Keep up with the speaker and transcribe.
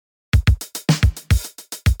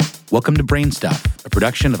Welcome to BrainStuff, a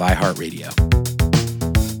production of iHeartRadio.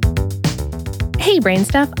 Hey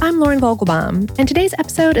BrainStuff, I'm Lauren Vogelbaum, and today's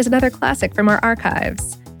episode is another classic from our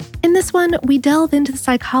archives. In this one, we delve into the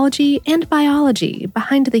psychology and biology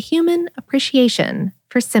behind the human appreciation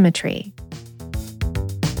for symmetry.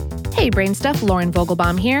 Hey BrainStuff, Lauren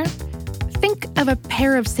Vogelbaum here. Think of a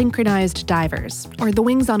pair of synchronized divers, or the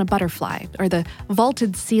wings on a butterfly, or the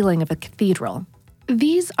vaulted ceiling of a cathedral.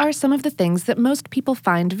 These are some of the things that most people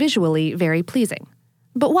find visually very pleasing.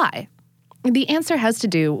 But why? The answer has to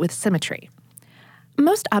do with symmetry.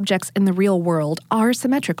 Most objects in the real world are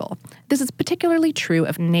symmetrical. This is particularly true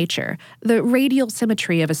of nature. The radial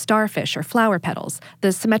symmetry of a starfish or flower petals,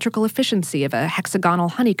 the symmetrical efficiency of a hexagonal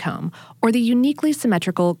honeycomb, or the uniquely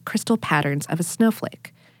symmetrical crystal patterns of a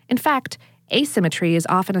snowflake. In fact, asymmetry is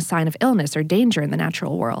often a sign of illness or danger in the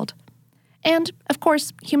natural world. And, of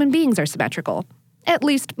course, human beings are symmetrical. At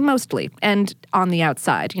least mostly, and on the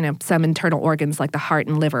outside, some internal organs like the heart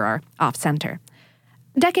and liver are off-center.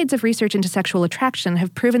 Decades of research into sexual attraction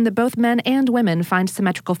have proven that both men and women find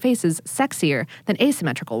symmetrical faces sexier than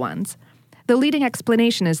asymmetrical ones. The leading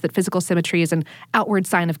explanation is that physical symmetry is an outward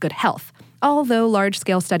sign of good health, although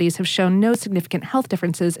large-scale studies have shown no significant health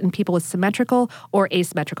differences in people with symmetrical or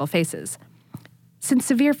asymmetrical faces. Since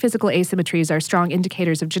severe physical asymmetries are strong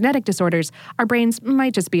indicators of genetic disorders, our brains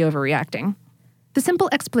might just be overreacting. The simple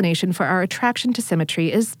explanation for our attraction to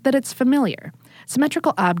symmetry is that it's familiar.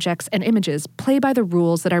 Symmetrical objects and images play by the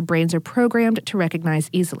rules that our brains are programmed to recognize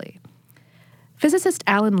easily. Physicist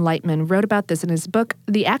Alan Lightman wrote about this in his book,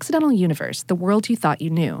 The Accidental Universe, The World You Thought You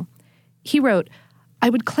Knew. He wrote, "I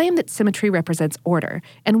would claim that symmetry represents order,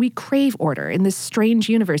 and we crave order in this strange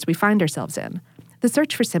universe we find ourselves in. The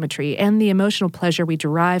search for symmetry and the emotional pleasure we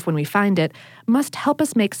derive when we find it must help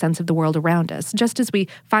us make sense of the world around us, just as we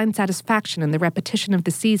find satisfaction in the repetition of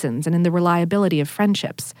the seasons and in the reliability of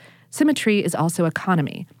friendships. Symmetry is also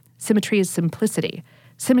economy. Symmetry is simplicity.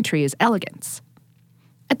 Symmetry is elegance."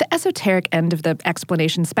 At the esoteric end of the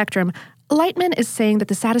explanation spectrum, Lightman is saying that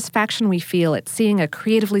the satisfaction we feel at seeing a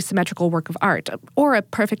creatively symmetrical work of art or a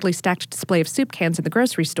perfectly stacked display of soup cans in the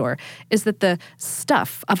grocery store is that the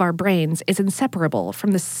stuff of our brains is inseparable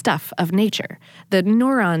from the stuff of nature. The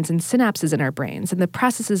neurons and synapses in our brains and the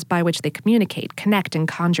processes by which they communicate, connect, and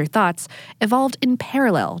conjure thoughts evolved in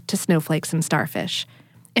parallel to snowflakes and starfish.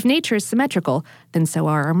 If nature is symmetrical, then so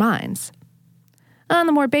are our minds. On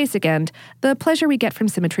the more basic end, the pleasure we get from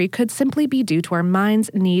symmetry could simply be due to our mind's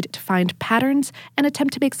need to find patterns and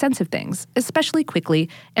attempt to make sense of things, especially quickly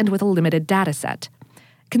and with a limited data set.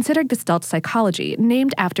 Consider Gestalt psychology,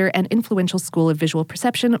 named after an influential school of visual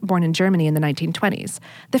perception born in Germany in the 1920s.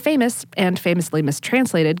 The famous, and famously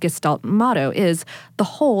mistranslated, Gestalt motto is, "The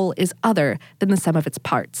whole is other than the sum of its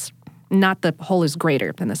parts," not "the whole is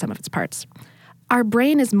greater than the sum of its parts." Our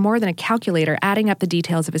brain is more than a calculator adding up the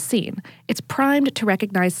details of a scene. It's primed to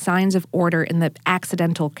recognize signs of order in the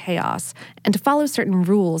accidental chaos and to follow certain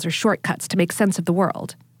rules or shortcuts to make sense of the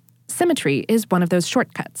world. Symmetry is one of those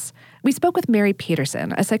shortcuts. We spoke with Mary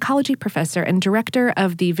Peterson, a psychology professor and director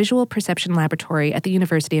of the Visual Perception Laboratory at the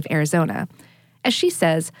University of Arizona. As she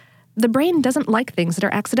says, the brain doesn't like things that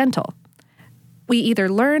are accidental. We either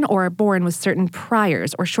learn or are born with certain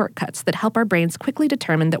priors or shortcuts that help our brains quickly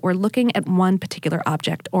determine that we're looking at one particular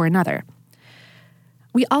object or another.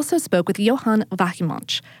 We also spoke with Johan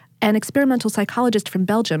Wachimont, an experimental psychologist from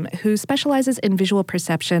Belgium who specializes in visual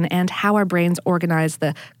perception and how our brains organize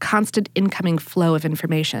the constant incoming flow of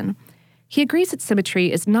information. He agrees that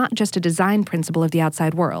symmetry is not just a design principle of the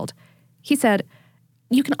outside world. He said,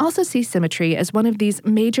 "You can also see symmetry as one of these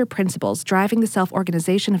major principles driving the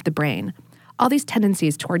self-organization of the brain. All these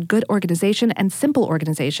tendencies toward good organization and simple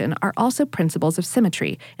organization are also principles of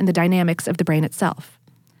symmetry in the dynamics of the brain itself."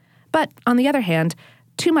 But, on the other hand,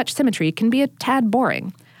 too much symmetry can be a tad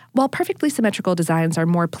boring. While perfectly symmetrical designs are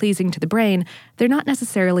more pleasing to the brain, they're not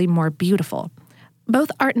necessarily more beautiful.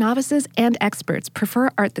 Both art novices and experts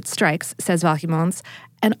prefer art that strikes, says Wachimont,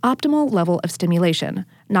 an optimal level of stimulation,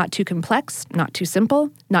 not too complex, not too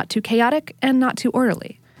simple, not too chaotic, and not too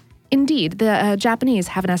orderly. Indeed, the Japanese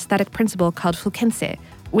have an aesthetic principle called fukense,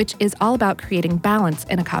 which is all about creating balance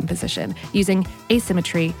in a composition using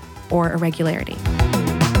asymmetry or irregularity.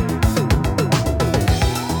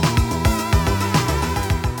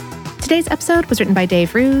 Today's episode was written by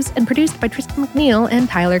Dave Ruse and produced by Tristan McNeil and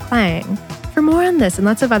Tyler Klang. For more on this and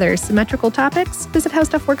lots of other symmetrical topics, visit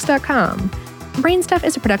howstuffworks.com. BrainStuff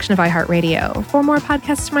is a production of iHeartRadio. For more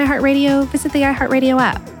podcasts from iHeartRadio, visit the iHeartRadio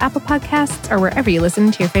app, Apple Podcasts, or wherever you listen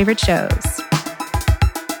to your favorite shows.